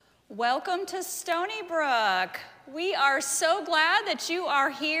Welcome to Stony Brook. We are so glad that you are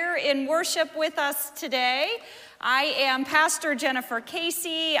here in worship with us today. I am Pastor Jennifer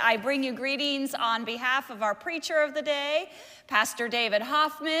Casey. I bring you greetings on behalf of our preacher of the day, Pastor David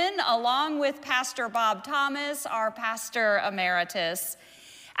Hoffman, along with Pastor Bob Thomas, our pastor emeritus.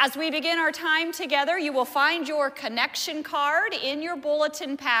 As we begin our time together, you will find your connection card in your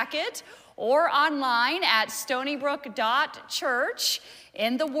bulletin packet or online at stonybrook.church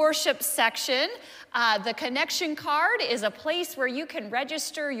in the worship section. The connection card is a place where you can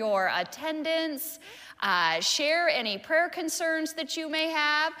register your attendance, share any prayer concerns that you may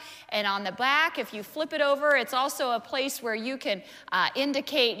have, and on the back, if you flip it over, it's also a place where you can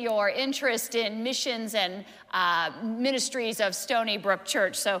indicate your interest in missions and ministries of Stony Brook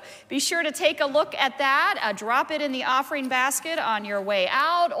Church. So be sure to take a look at that, drop it in the offering basket on your way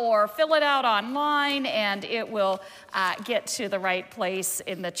out, or fill it out online, and it will get to the right place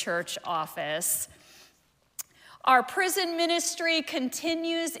in the church office. Our prison ministry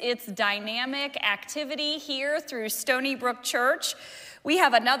continues its dynamic activity here through Stony Brook Church. We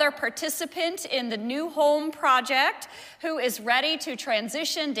have another participant in the New Home Project who is ready to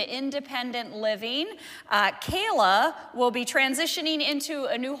transition to independent living. Kayla will be transitioning into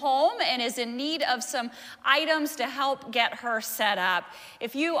a new home and is in need of some items to help get her set up.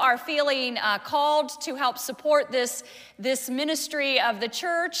 If you are feeling called to help support this ministry of the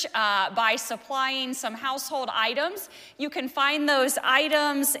church by supplying some household items, you can find those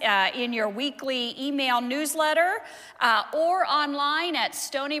items in your weekly email newsletter or online at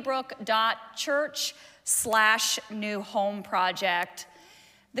stonybrook.church/New Home Project.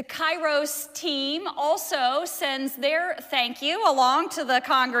 The Kairos team also sends their thank you along to the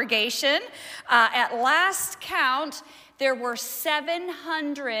congregation. At last count, there were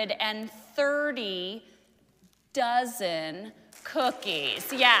 730 dozen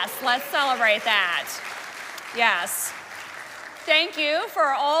cookies. Yes, let's celebrate that. Yes. Thank you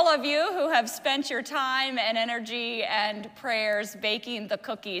for all of you who have spent your time and energy and prayers baking the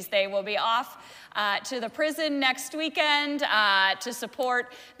cookies. They will be off to the prison next weekend to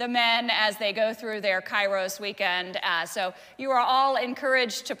support the men as they go through their Kairos weekend. So you are all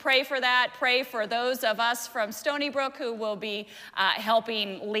encouraged to pray for that. Pray for those of us from Stony Brook who will be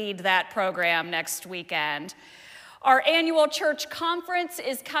helping lead that program next weekend. Our annual church conference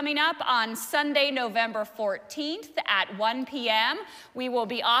is coming up on Sunday, November 14th at 1 p.m. We will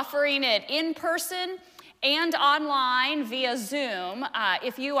be offering it in person and online via Zoom.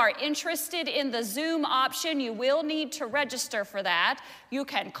 If you are interested in the Zoom option, you will need to register for that. You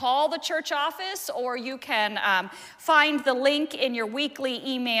can call the church office or you can find the link in your weekly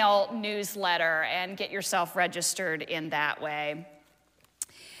email newsletter and get yourself registered in that way.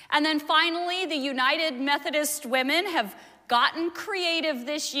 And then finally, the United Methodist Women have gotten creative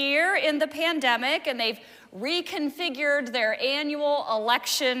this year in the pandemic, and they've reconfigured their annual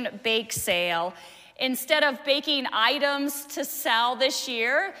election bake sale. Instead of baking items to sell this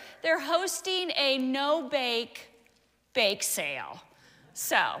year, they're hosting a no-bake bake sale.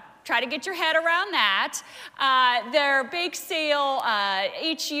 So try to get your head around that. Their bake sale,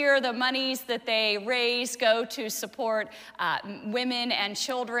 each year the monies that they raise go to support women and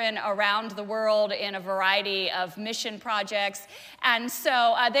children around the world in a variety of mission projects. And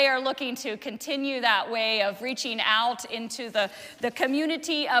so they are looking to continue that way of reaching out into the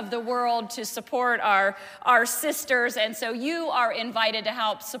community of the world to support our sisters. And so you are invited to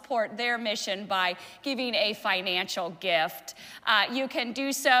help support their mission by giving a financial gift. You can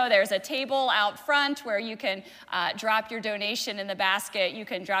do so. There's a table out front where you can drop your donation in the basket. You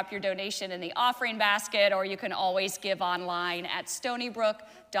can drop your donation in the offering basket, or you can always give online at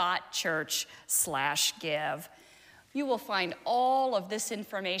stonybrook.church/give. You will find all of this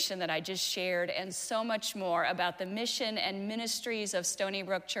information that I just shared and so much more about the mission and ministries of Stony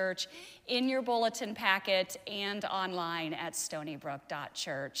Brook Church in your bulletin packet and online at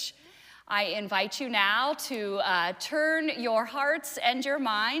stonybrook.church. I invite you now to turn your hearts and your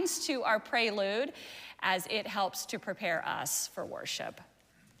minds to our prelude as it helps to prepare us for worship.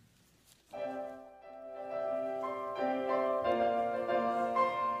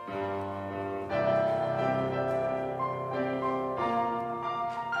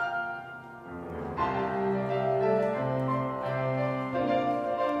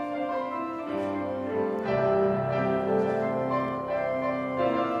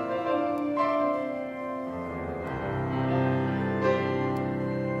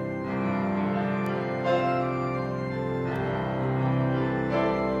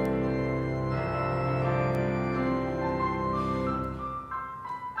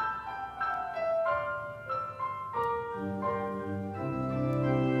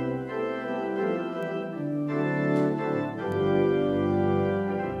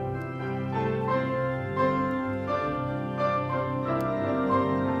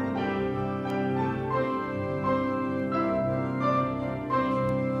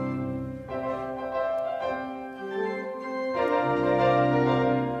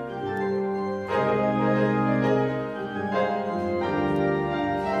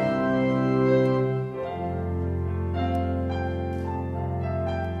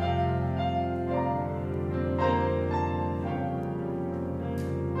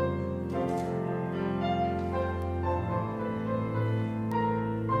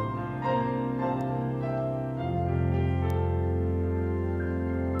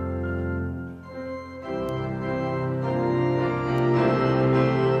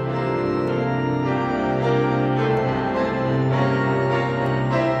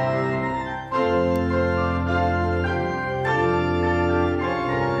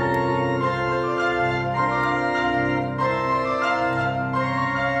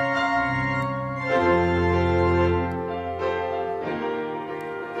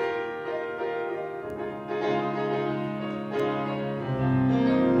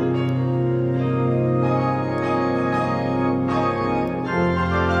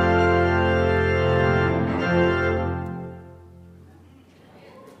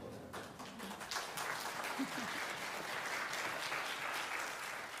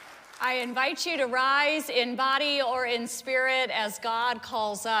 I invite you to rise in body or in spirit as God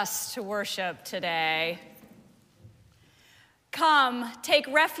calls us to worship today. Come,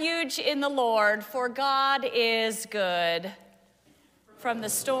 take refuge in the Lord, for God is good. From the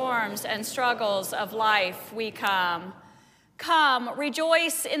storms and struggles of life we come. Come,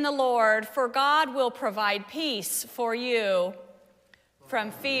 rejoice in the Lord, for God will provide peace for you.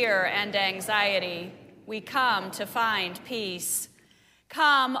 From fear and anxiety, we come to find peace.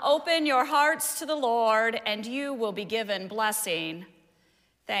 Come, open your hearts to the Lord, and you will be given blessing.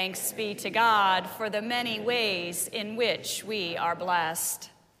 Thanks be to God for the many ways in which we are blessed.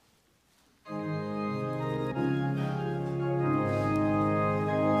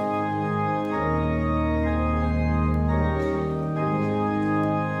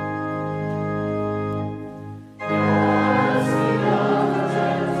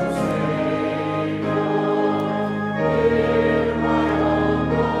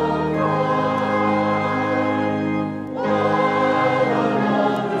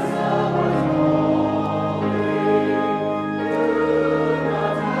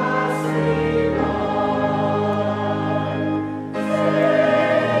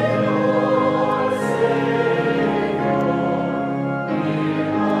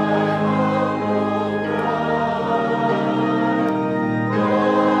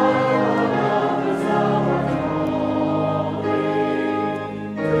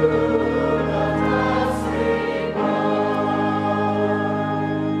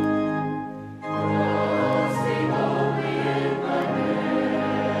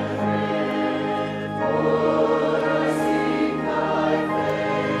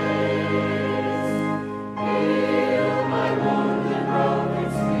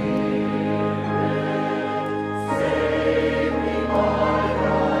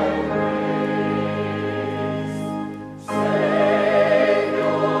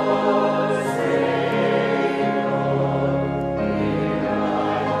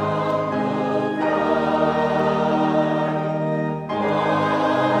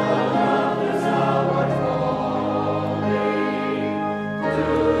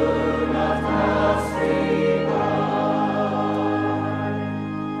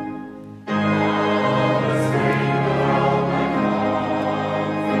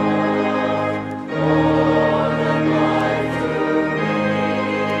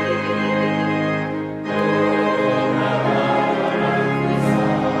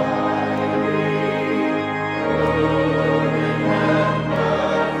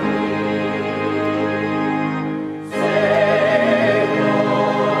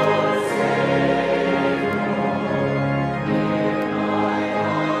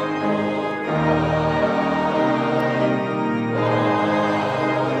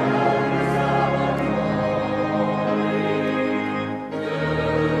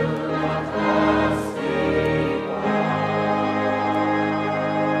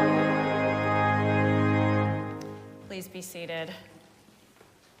 Be seated.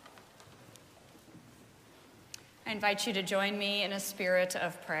 I invite you to join me in a spirit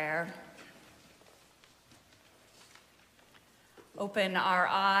of prayer. Open our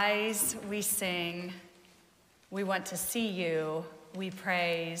eyes, we sing. We want to see you, we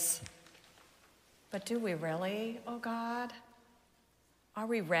praise. But do we really, oh God? Are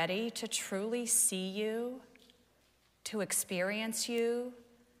we ready to truly see you, to experience you,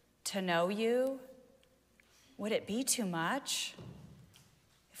 to know you? Would it be too much?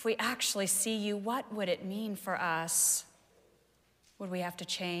 If we actually see you, what would it mean for us? Would we have to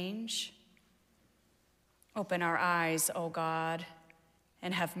change? Open our eyes, O God,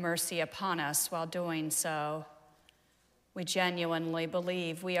 and have mercy upon us while doing so. We genuinely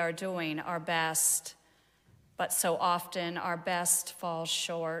believe we are doing our best, but so often our best falls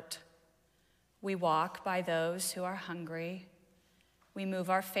short. We walk by those who are hungry. We move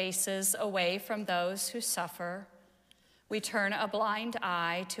our faces away from those who suffer. We turn a blind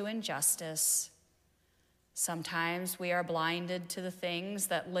eye to injustice. Sometimes we are blinded to the things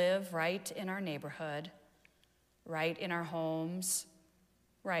that live right in our neighborhood, right in our homes,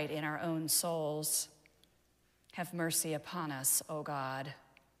 right in our own souls. Have mercy upon us, O God.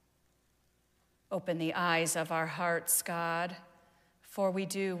 Open the eyes of our hearts, God, for we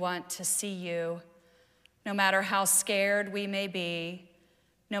do want to see you. No matter how scared we may be,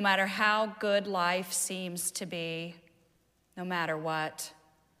 no matter how good life seems to be, no matter what,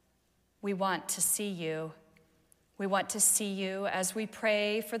 we want to see you. We want to see you as we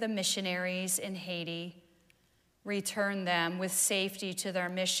pray for the missionaries in Haiti. Return them with safety to their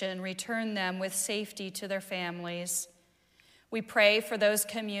mission. Return them with safety to their families. We pray for those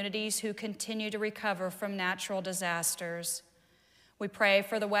communities who continue to recover from natural disasters. We pray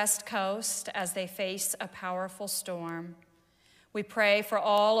for the West Coast as they face a powerful storm. We pray for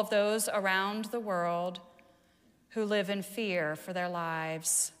all of those around the world who live in fear for their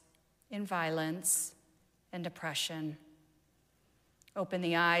lives, in violence and depression. Open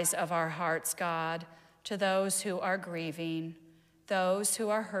the eyes of our hearts, God, to those who are grieving, those who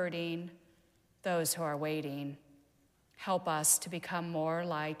are hurting, those who are waiting. Help us to become more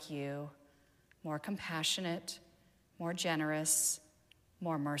like you, more compassionate, more generous,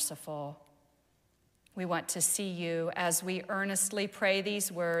 more merciful. We want to see you as we earnestly pray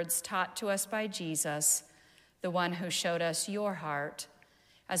these words taught to us by Jesus, the one who showed us your heart,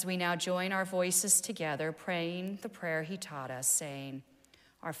 as we now join our voices together, praying the prayer he taught us, saying,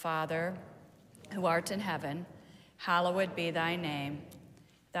 Our Father, who art in heaven, hallowed be thy name.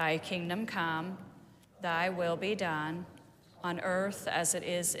 Thy kingdom come, thy will be done, on earth as it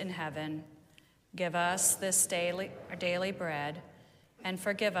is in heaven. Give us this our daily bread, and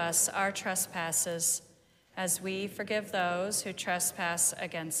forgive us our trespasses, as we forgive those who trespass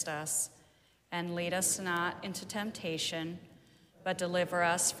against us. And lead us not into temptation, but deliver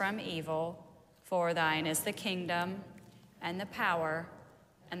us from evil. For thine is the kingdom, and the power,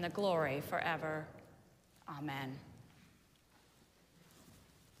 and the glory forever. Amen.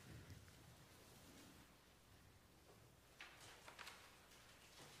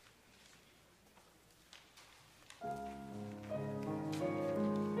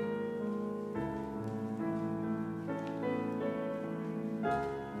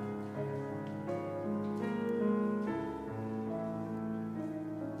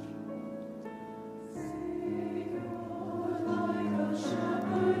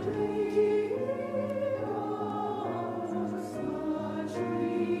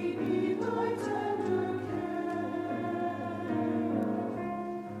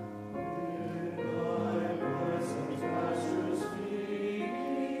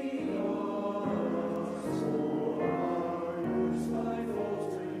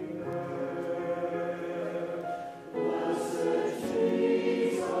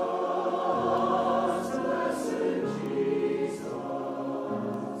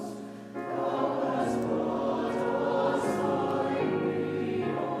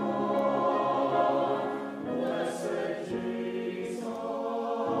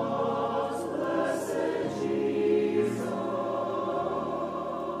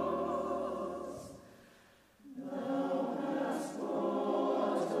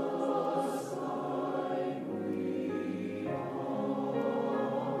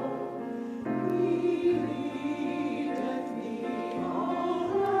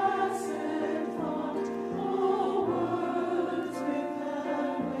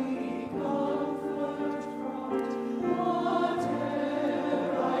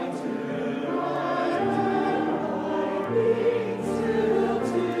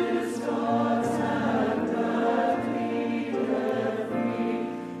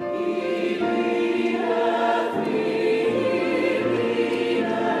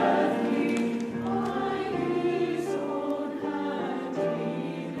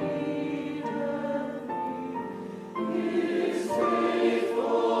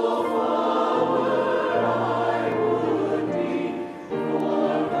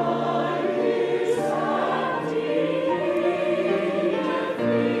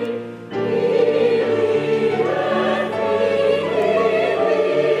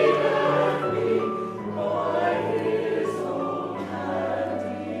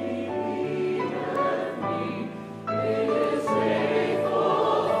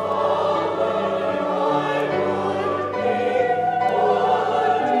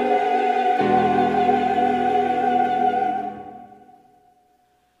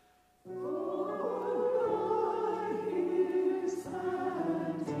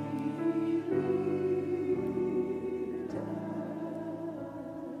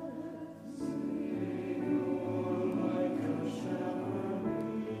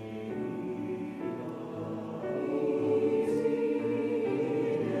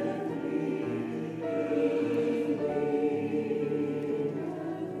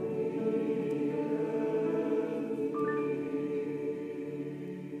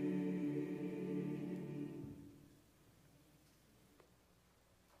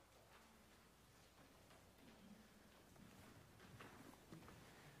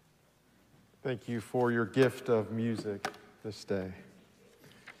 Thank you for your gift of music this day.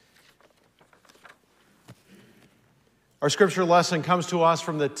 Our scripture lesson comes to us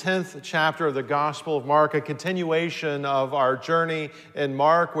from the 10th chapter of the Gospel of Mark, a continuation of our journey in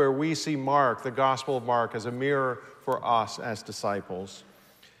Mark, where we see Mark, the Gospel of Mark, as a mirror for us as disciples.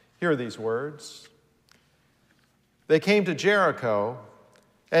 Hear these words. They came to Jericho,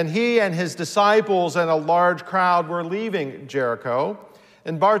 and he and his disciples and a large crowd were leaving Jericho.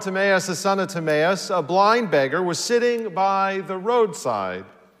 And Bartimaeus, the son of Timaeus, a blind beggar, was sitting by the roadside.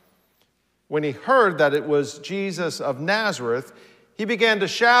 When he heard that it was Jesus of Nazareth, he began to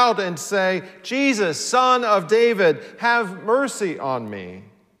shout and say, "Jesus, Son of David, have mercy on me."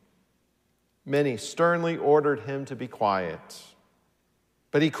 Many sternly ordered him to be quiet.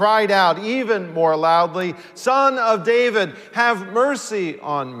 But he cried out even more loudly, "Son of David, have mercy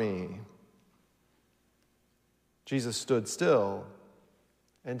on me." Jesus stood still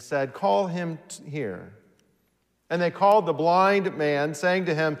and said, "Call him here." And they called the blind man, saying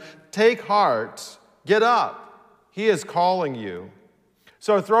to him, "Take heart, get up, he is calling you."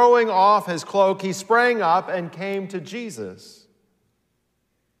 So throwing off his cloak, he sprang up and came to Jesus.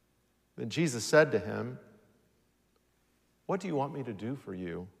 Then Jesus said to him, "What do you want me to do for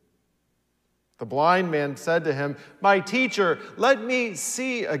you?" The blind man said to him, "My teacher, let me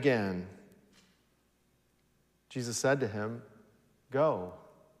see again." Jesus said to him, "Go,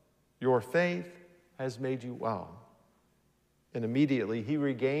 your faith has made you well." And immediately he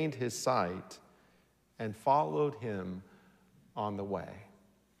regained his sight and followed him on the way.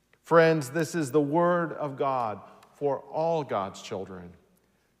 Friends, this is the word of God for all God's children.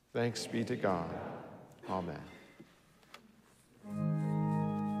 Thanks be to God. Amen.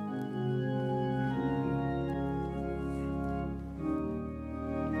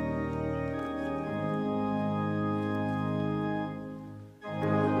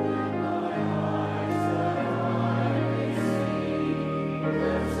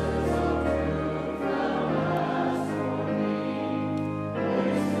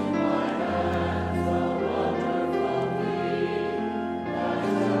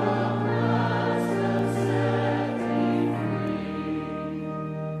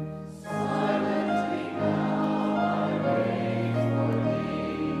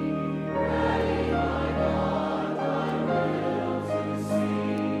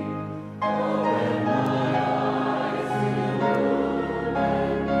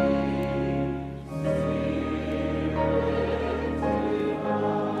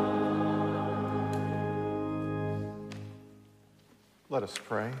 Let us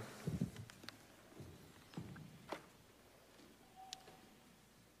pray.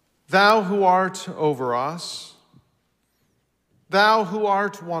 Thou who art over us, thou who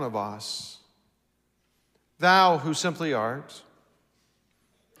art one of us, thou who simply art,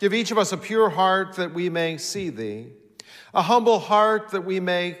 give each of us a pure heart that we may see thee, a humble heart that we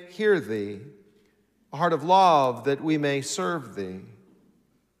may hear thee, a heart of love that we may serve thee,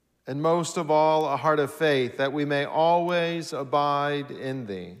 and most of all, a heart of faith that we may always abide in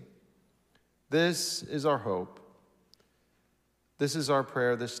thee. This is our hope. This is our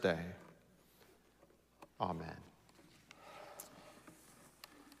prayer this day. Amen.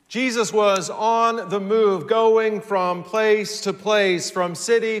 Jesus was on the move, going from place to place, from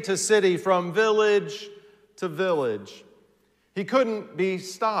city to city, from village to village. He couldn't be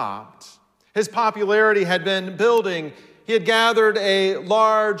stopped. His popularity had been building. He had gathered a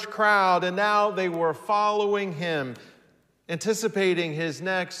large crowd, and now they were following him, anticipating his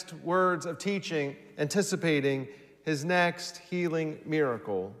next words of teaching, anticipating his next healing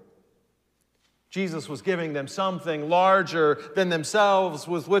miracle. Jesus was giving them something larger than themselves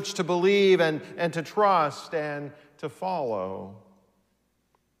with which to believe and to trust and to follow.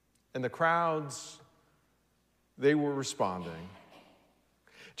 And the crowds, they were responding.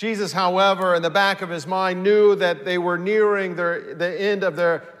 Jesus, however, in the back of his mind, knew that they were nearing the end of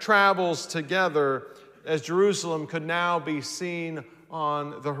their travels together, as Jerusalem could now be seen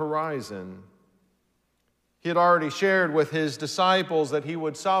on the horizon. He had already shared with his disciples that he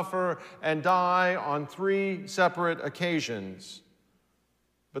would suffer and die on 3 separate occasions.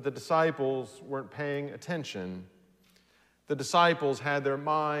 But the disciples weren't paying attention. The disciples had their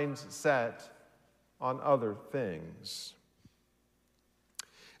minds set on other things.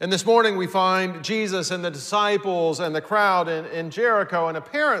 And this morning we find Jesus and the disciples and the crowd in Jericho, and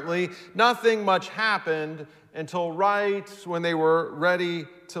apparently nothing much happened until right when they were ready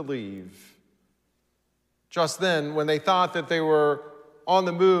to leave. Just then, when they thought that they were on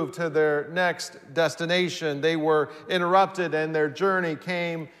the move to their next destination, they were interrupted and their journey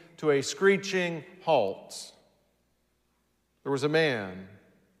came to a screeching halt. There was a man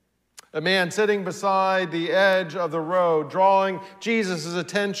sitting beside the edge of the road, drawing Jesus'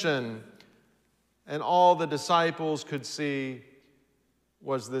 attention, and all the disciples could see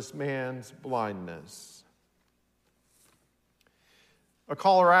was this man's blindness. A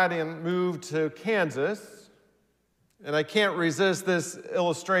Coloradian moved to Kansas And I can't resist this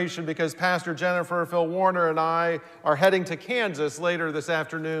illustration because Pastor Jennifer, Phil Warner, and I are heading to Kansas later this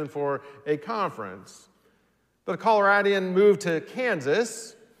afternoon for a conference. But a Coloradian moved to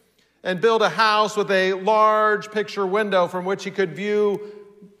Kansas and built a house with a large picture window from which he could view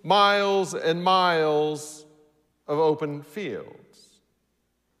miles and miles of open fields.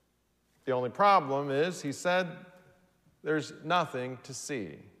 The only problem is, he said, there's nothing to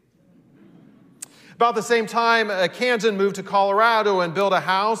see. About the same time, a Kansan moved to Colorado and built a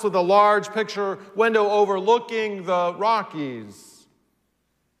house with a large picture window overlooking the Rockies.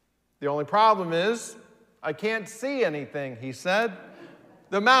 The only problem is, I can't see anything, he said.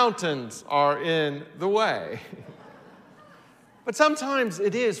 The mountains are in the way. But sometimes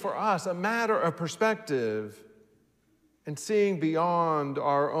it is, for us, a matter of perspective and seeing beyond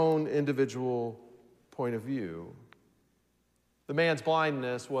our own individual point of view. The man's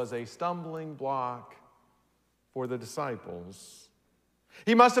blindness was a stumbling block for the disciples.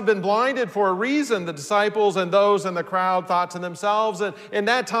 He must have been blinded for a reason, the disciples and those in the crowd thought to themselves. And in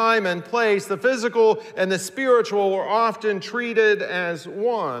that time and place, the physical and the spiritual were often treated as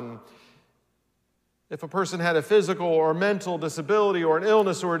one. If a person had a physical or mental disability or an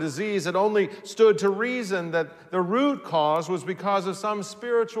illness or a disease, it only stood to reason that the root cause was because of some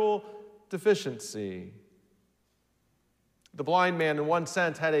spiritual deficiency. The blind man, in one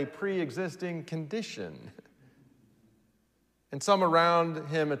sense, had a pre-existing condition. And some around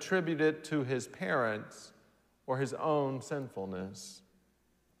him attribute it to his parents or his own sinfulness.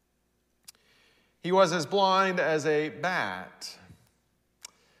 He was as blind as a bat.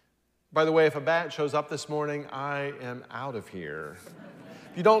 By the way, if a bat shows up this morning, I am out of here.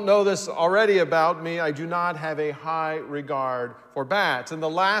 If you don't know this already about me, I do not have a high regard for bats. And the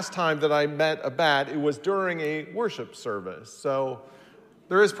last time that I met a bat, it was during a worship service. So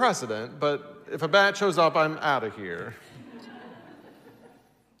there is precedent, but if a bat shows up, I'm out of here.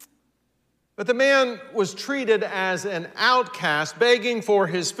 But the man was treated as an outcast, begging for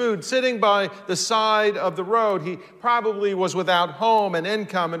his food, sitting by the side of the road. He probably was without home and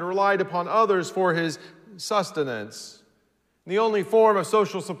income and relied upon others for his sustenance. The only form of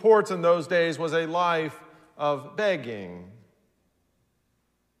social supports in those days was a life of begging.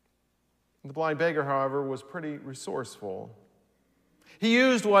 The blind beggar, however, was pretty resourceful. He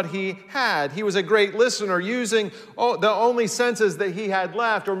used what he had. He was a great listener, using the only senses that he had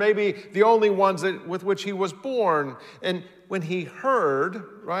left, or maybe the only ones with which he was born. And when he heard,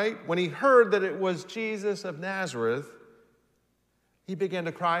 when he heard that it was Jesus of Nazareth, he began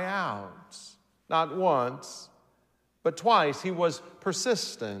to cry out. Not once, but twice. He was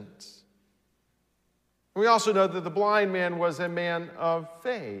persistent. We also know that the blind man was a man of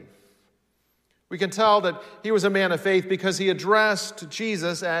faith. We can tell that he was a man of faith because he addressed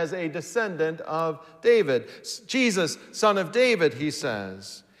Jesus as a descendant of David. Jesus, son of David, he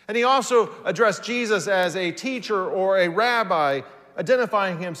says. And he also addressed Jesus as a teacher or a rabbi,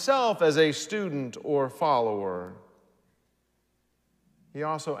 identifying himself as a student or follower. He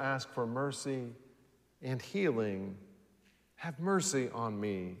also asked for mercy and healing. Have mercy on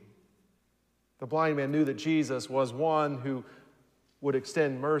me. The blind man knew that Jesus was one who would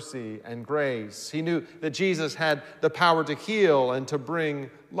extend mercy and grace. He knew that Jesus had the power to heal and to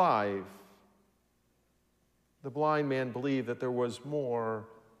bring life. The blind man believed that there was more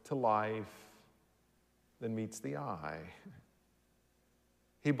to life than meets the eye.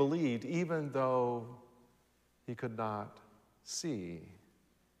 He believed even though he could not see.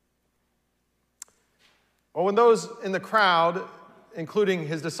 Well, when those in the crowd, including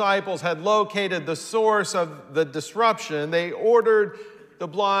his disciples, had located the source of the disruption, they ordered the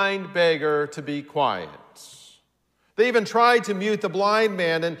blind beggar to be quiet. They even tried to mute the blind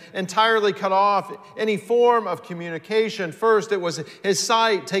man and entirely cut off any form of communication. First, it was his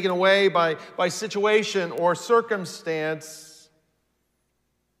sight taken away by situation or circumstance.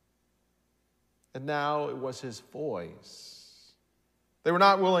 And now it was his voice. They were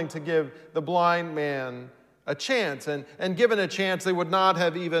not willing to give the blind man a chance, and given a chance, they would not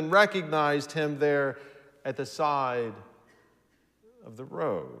have even recognized him there at the side of the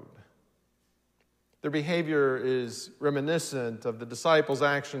road. Their behavior is reminiscent of the disciples'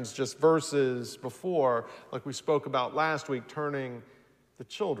 actions just verses before, like we spoke about last week, turning the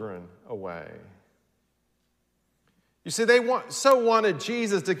children away. You see, they so wanted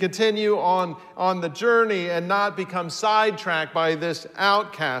Jesus to continue on the journey and not become sidetracked by this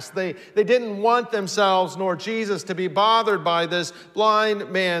outcast. They didn't want themselves nor Jesus to be bothered by this blind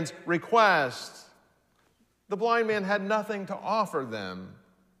man's request. The blind man had nothing to offer them,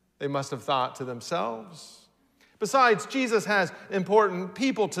 they must have thought to themselves. Besides, Jesus has important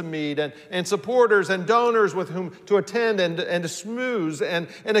people to meet and supporters and donors with whom to attend and to schmooze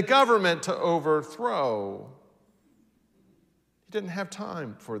and a government to overthrow. He didn't have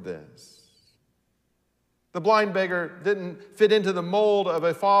time for this. The blind beggar didn't fit into the mold of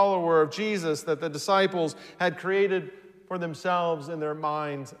a follower of Jesus that the disciples had created for themselves in their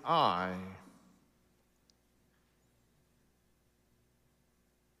mind's eye.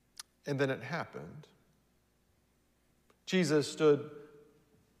 And then it happened. Jesus stood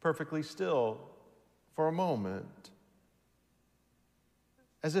perfectly still for a moment,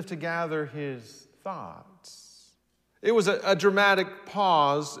 as if to gather his thoughts. It was a dramatic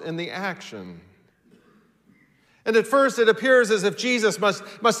pause in the action. And at first it appears as if Jesus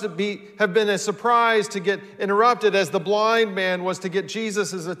must have been as surprised to get interrupted as the blind man was to get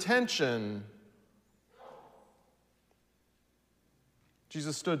Jesus' attention.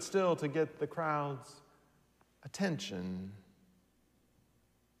 Jesus stood still to get the crowd's attention.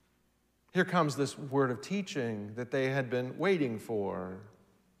 Here comes this word of teaching that they had been waiting for.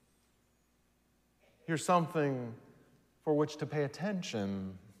 Here's something for which to pay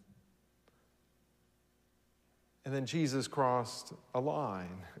attention. And then Jesus crossed a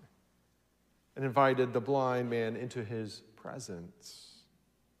line and invited the blind man into his presence.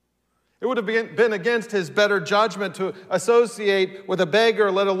 It would have been against his better judgment to associate with a beggar,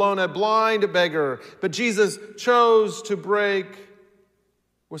 let alone a blind beggar. But Jesus chose to break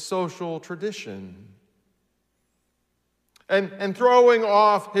with social tradition. And throwing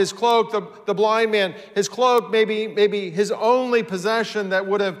off his cloak, the blind man, his cloak, maybe his only possession that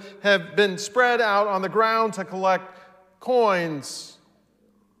would have been spread out on the ground to collect coins.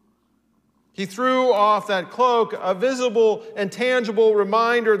 He threw off that cloak, a visible and tangible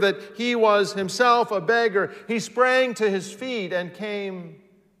reminder that he was himself a beggar. He sprang to his feet and came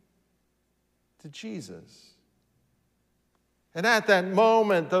to Jesus. And at that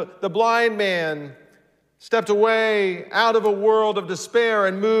moment, the blind man stepped away out of a world of despair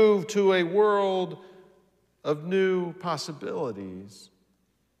and moved to a world of new possibilities.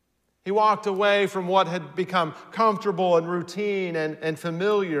 He walked away from what had become comfortable and routine and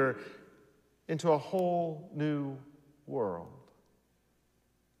familiar into a whole new world.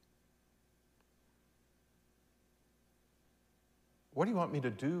 What do you want me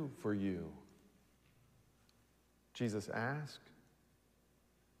to do for you? Jesus asked.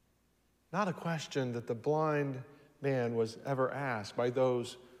 Not a question that the blind man was ever asked by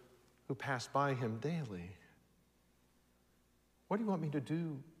those who passed by him daily. What do you want me to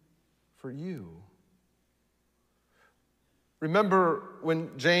do for you? Remember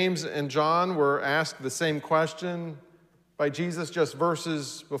when James and John were asked the same question by Jesus just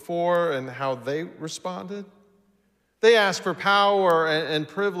verses before and how they responded? They asked for power and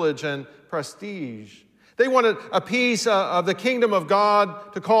privilege and prestige. They wanted a piece of the kingdom of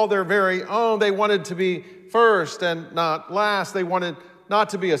God to call their very own. They wanted to be first and not last. They wanted not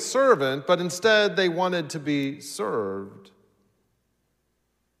to be a servant, but instead they wanted to be served.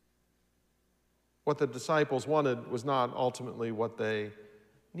 What the disciples wanted was not ultimately what they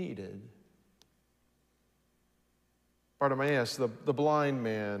needed. Bartimaeus, the blind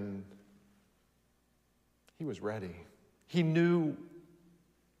man, he was ready. He knew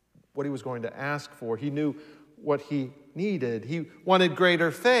what he was going to ask for. He knew what he needed. He wanted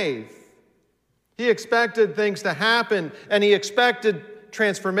greater faith. He expected things to happen, and he expected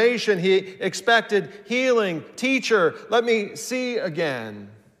transformation. He expected healing. Teacher, let me see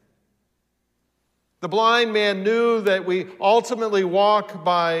again. The blind man knew that we ultimately walk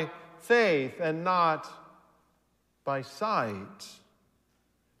by faith and not by sight.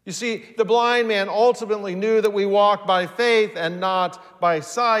 You see, the blind man ultimately knew that we walk by faith and not by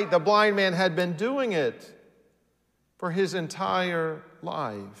sight. The blind man had been doing it for his entire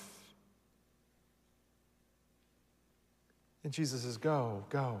life. And Jesus says, go.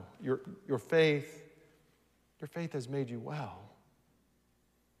 Your faith has made you well.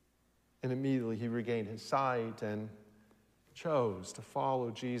 And immediately he regained his sight and chose to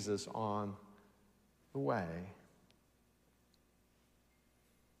follow Jesus on the way.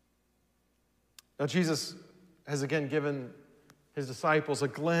 Now, Jesus has again given his disciples a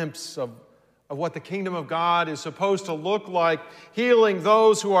glimpse of what the kingdom of God is supposed to look like, healing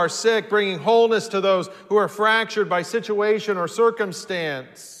those who are sick, bringing wholeness to those who are fractured by situation or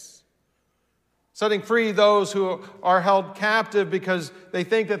circumstance, setting free those who are held captive because they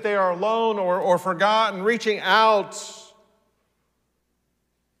think that they are alone or forgotten, reaching out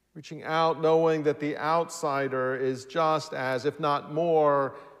knowing that the outsider is just as, if not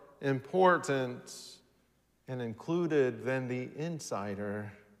more, important and included than the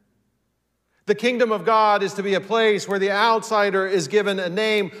insider. The kingdom of God is to be a place where the outsider is given a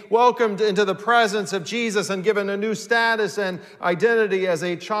name, welcomed into the presence of Jesus, and given a new status and identity as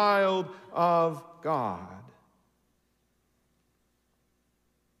a child of God.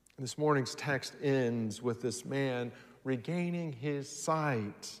 And this morning's text ends with this man regaining his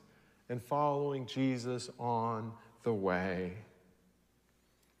sight and following Jesus on the way.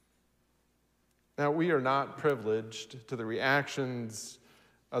 Now, we are not privileged to the reactions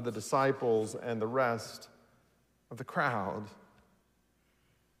of the disciples and the rest of the crowd.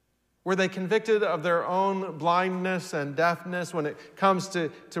 Were they convicted of their own blindness and deafness when it comes to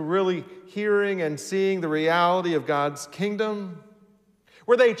really hearing and seeing the reality of God's kingdom?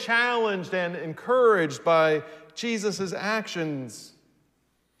 Were they challenged and encouraged by Jesus' actions?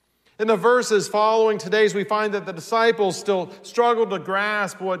 In the verses following today's, we find that the disciples still struggled to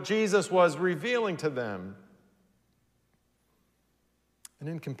grasp what Jesus was revealing to them. And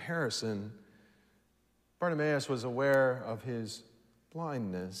in comparison, Bartimaeus was aware of his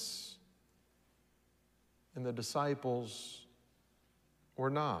blindness, and the disciples were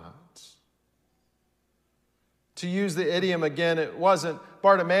not. To use the idiom again, it wasn't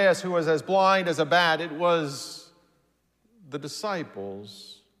Bartimaeus who was as blind as a bat, it was the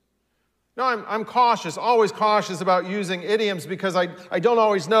disciples. Now, I'm cautious, always cautious about using idioms because I don't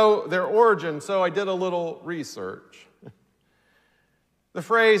always know their origin, so I did a little research. The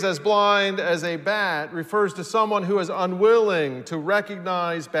phrase "as blind as a bat" refers to someone who is unwilling to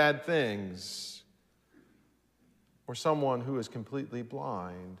recognize bad things, or someone who is completely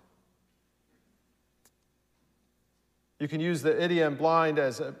blind. You can use the idiom blind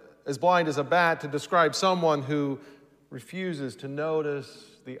as a bat to describe someone who refuses to notice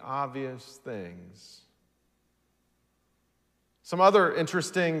the obvious things. Some other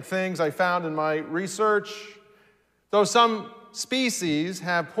interesting things I found in my research: though some species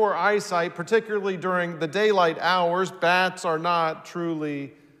have poor eyesight, particularly during the daylight hours, bats are not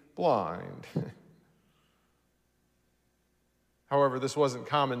truly blind. However, this wasn't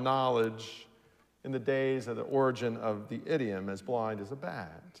common knowledge in the days of the origin of the idiom, "as blind as a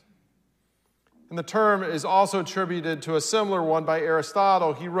bat." And the term is also attributed to a similar one by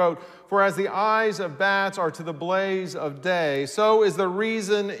Aristotle. He wrote, "For as the eyes of bats are to the blaze of day, so is the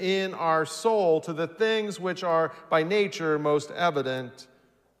reason in our soul to the things which are by nature most evident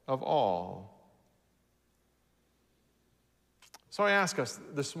of all." So I ask us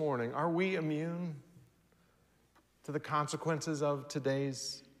this morning, are we immune to the consequences of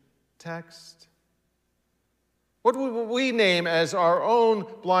today's text? What would we name as our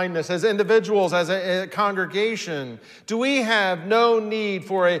own blindness, as individuals, as a congregation? Do we have no need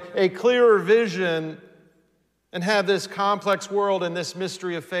for a clearer vision and have this complex world and this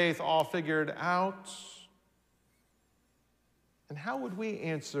mystery of faith all figured out? And how would we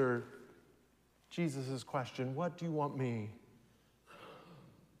answer Jesus' question, "What do you want me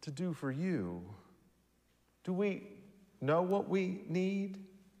to do for you?" Do we know what we need?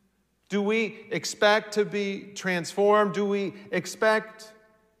 Do we expect to be transformed? Do we expect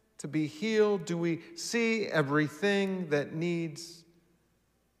to be healed? Do we see everything that needs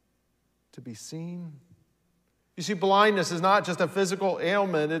to be seen? You see, blindness is not just a physical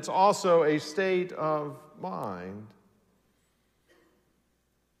ailment, it's also a state of mind.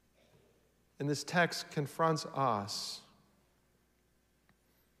 And this text confronts us.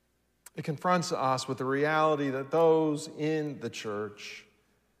 It confronts us with the reality that those in the church,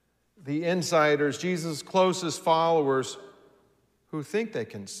 the insiders, Jesus' closest followers who think they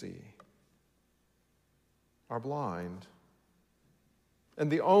can see, are blind.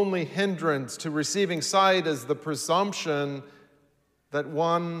 And the only hindrance to receiving sight is the presumption that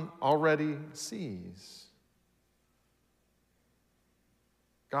one already sees.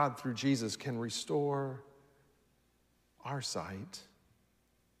 God, through Jesus, can restore our sight.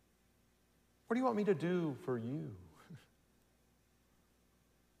 What do you want me to do for you?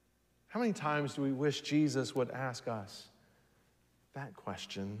 How many times do we wish Jesus would ask us that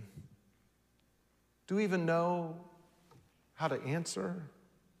question? Do we even know how to answer?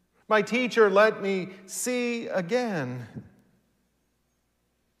 "My teacher, let me see again."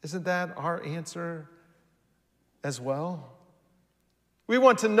 Isn't that our answer as well? We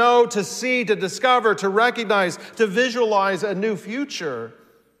want to know, to see, to discover, to recognize, to visualize a new future,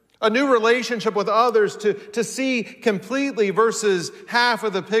 a new relationship with others, to see completely versus half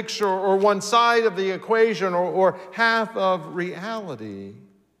of the picture or one side of the equation or half of reality.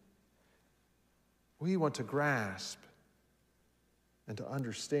 We want to grasp and to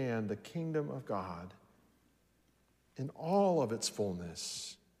understand the kingdom of God in all of its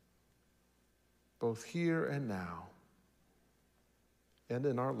fullness, both here and now, and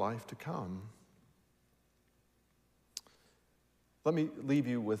in our life to come. Let me leave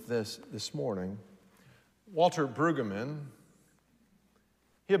you with this morning. Walter Brueggemann,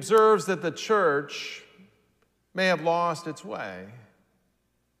 he observes that the church may have lost its way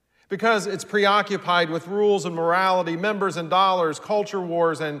because it's preoccupied with rules and morality, members and dollars, culture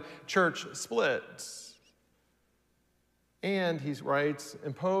wars, and church splits. And he writes,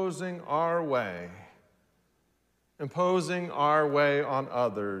 imposing our way on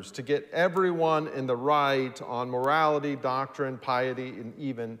others to get everyone in the right on morality, doctrine, piety, and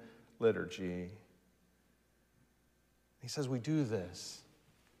even liturgy. He says we do this.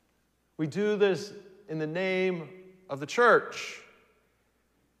 We do this in the name of the church.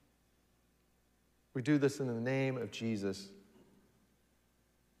 We do this in the name of Jesus,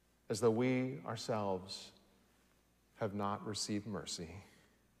 as though we ourselves have not received mercy.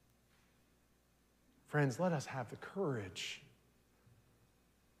 Friends, let us have the courage.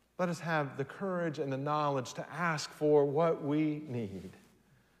 Let us have the courage and the knowledge to ask for what we need,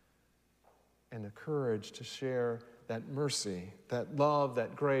 and the courage to share that mercy, that love,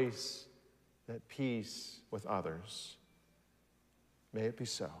 that grace, that peace with others. May it be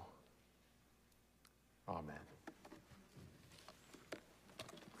so. Amen.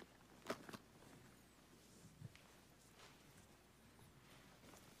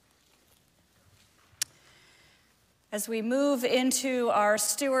 As we move into our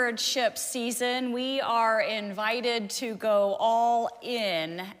stewardship season, we are invited to go all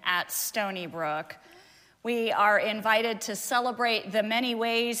in at Stony Brook. We are invited to celebrate the many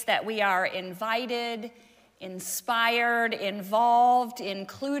ways that we are invited, inspired, involved,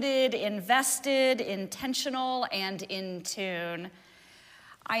 included, invested, intentional, and in tune.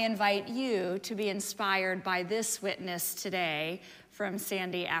 I invite you to be inspired by this witness today from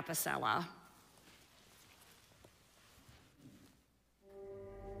Sandy Apicella.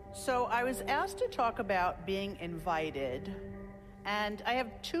 So I was asked to talk about being invited, and I have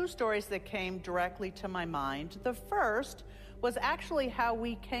two stories that came directly to my mind. The first was actually how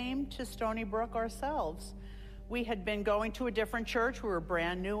we came to Stony Brook ourselves. We had been going to a different church. We were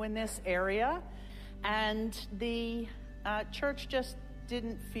brand new in this area, and the church just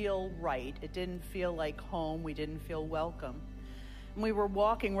didn't feel right. It didn't feel like home. We didn't feel welcome. And we were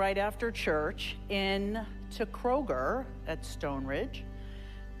walking right after church in to Kroger at Stone Ridge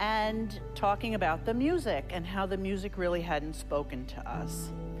and talking about the music and how the music really hadn't spoken to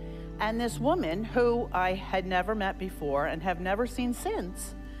us. And this woman, who I had never met before and have never seen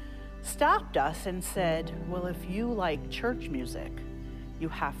since, stopped us and said, well, if you like church music, you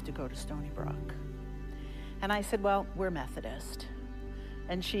have to go to Stony Brook. And I said, well, we're Methodist.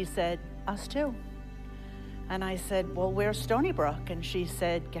 And she said, us too. And I said, well, where's Stony Brook? And she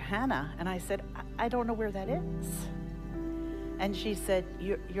said, Gehenna. And I said, I don't know where that is. And she said,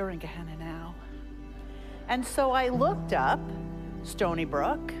 you're in Gehenna now. And so I looked up Stony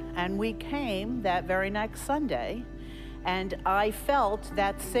Brook, and we came that very next Sunday, and I felt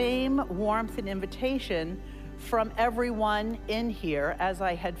that same warmth and invitation from everyone in here as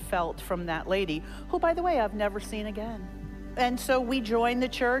I had felt from that lady, who, by the way, I've never seen again. And so we joined the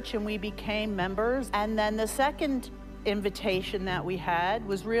church and we became members. And then the second invitation that we had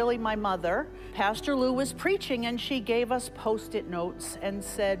was really my mother. Pastor Lou was preaching, and she gave us Post-it notes and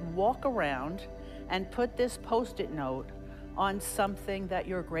said, walk around and put this Post-it note on something that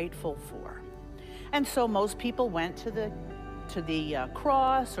you're grateful for. And so most people went to the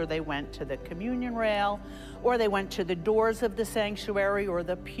cross, or they went to the communion rail, or they went to the doors of the sanctuary or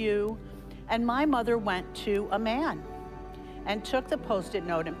the pew. And my mother went to a man and took the Post-it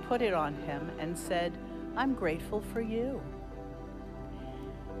note and put it on him and said, I'm grateful for you.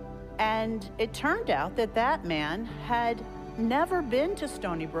 And it turned out that that man had never been to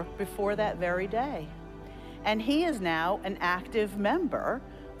Stony Brook before that very day. And he is now an active member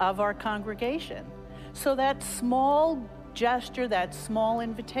of our congregation. So that small gesture, that small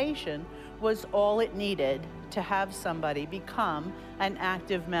invitation, was all it needed to have somebody become an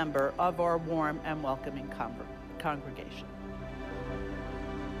active member of our warm and welcoming congregation.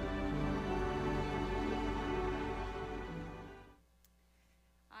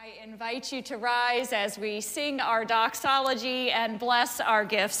 I invite you to rise as we sing our doxology and bless our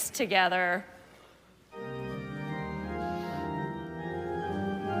gifts together. Praise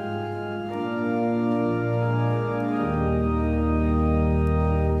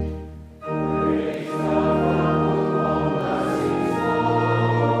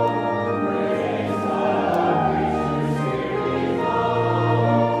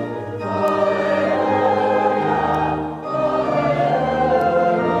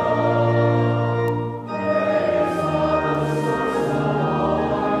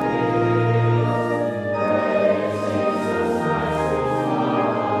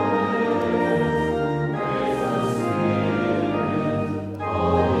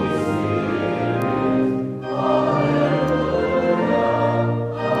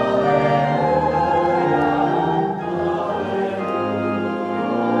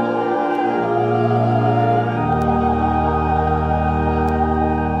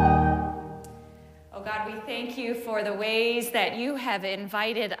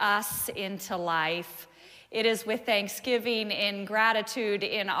invited us into life. It is with thanksgiving and gratitude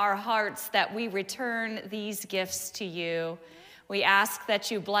in our hearts that we return these gifts to you. We ask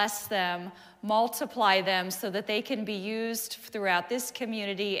that you bless them, multiply them so that they can be used throughout this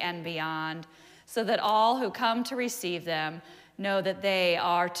community and beyond, so that all who come to receive them know that they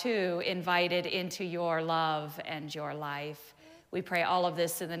are too invited into your love and your life. We pray all of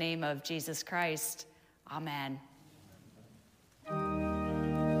this in the name of Jesus Christ. Amen.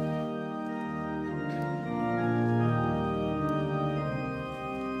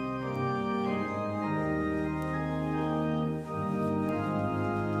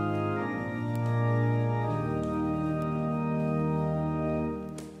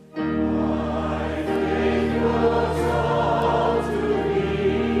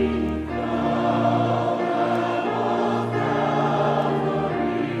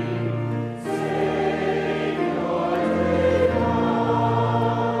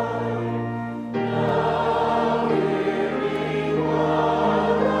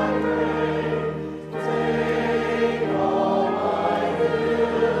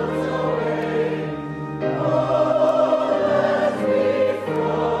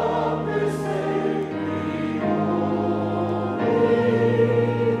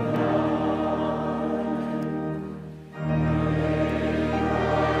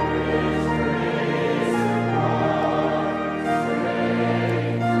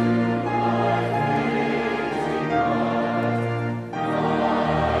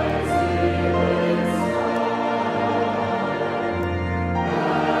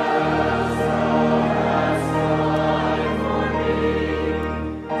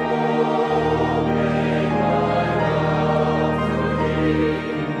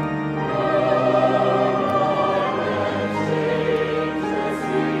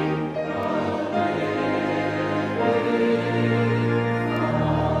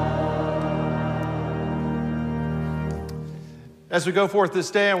 As we go forth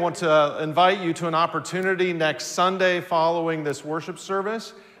this day, I want to invite you to an opportunity next Sunday following this worship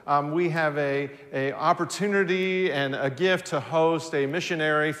service. We have an opportunity and a gift to host a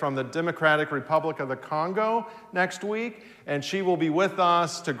missionary from the Democratic Republic of the Congo next week, and she will be with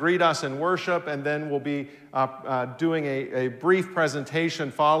us to greet us in worship, and then we'll be doing a brief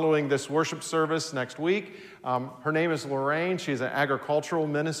presentation following this worship service next week. Her name is Lorraine. She's an agricultural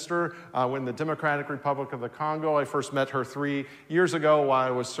minister in the Democratic Republic of the Congo. I first met her 3 years ago while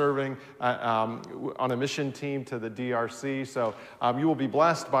I was serving on a mission team to the DRC. So you will be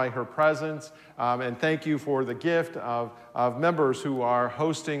blessed by her presence. And thank you for the gift of members who are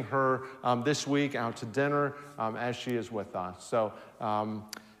hosting her this week out to dinner as she is with us. So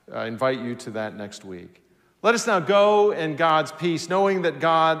I invite you to that next week. Let us now go in God's peace, knowing that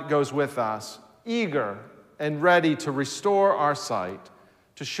God goes with us, eager and ready to restore our sight,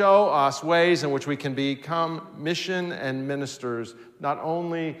 to show us ways in which we can become mission and ministers, not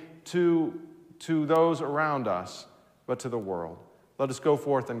only to those around us, but to the world. Let us go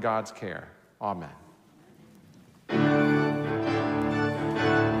forth in God's care. Amen.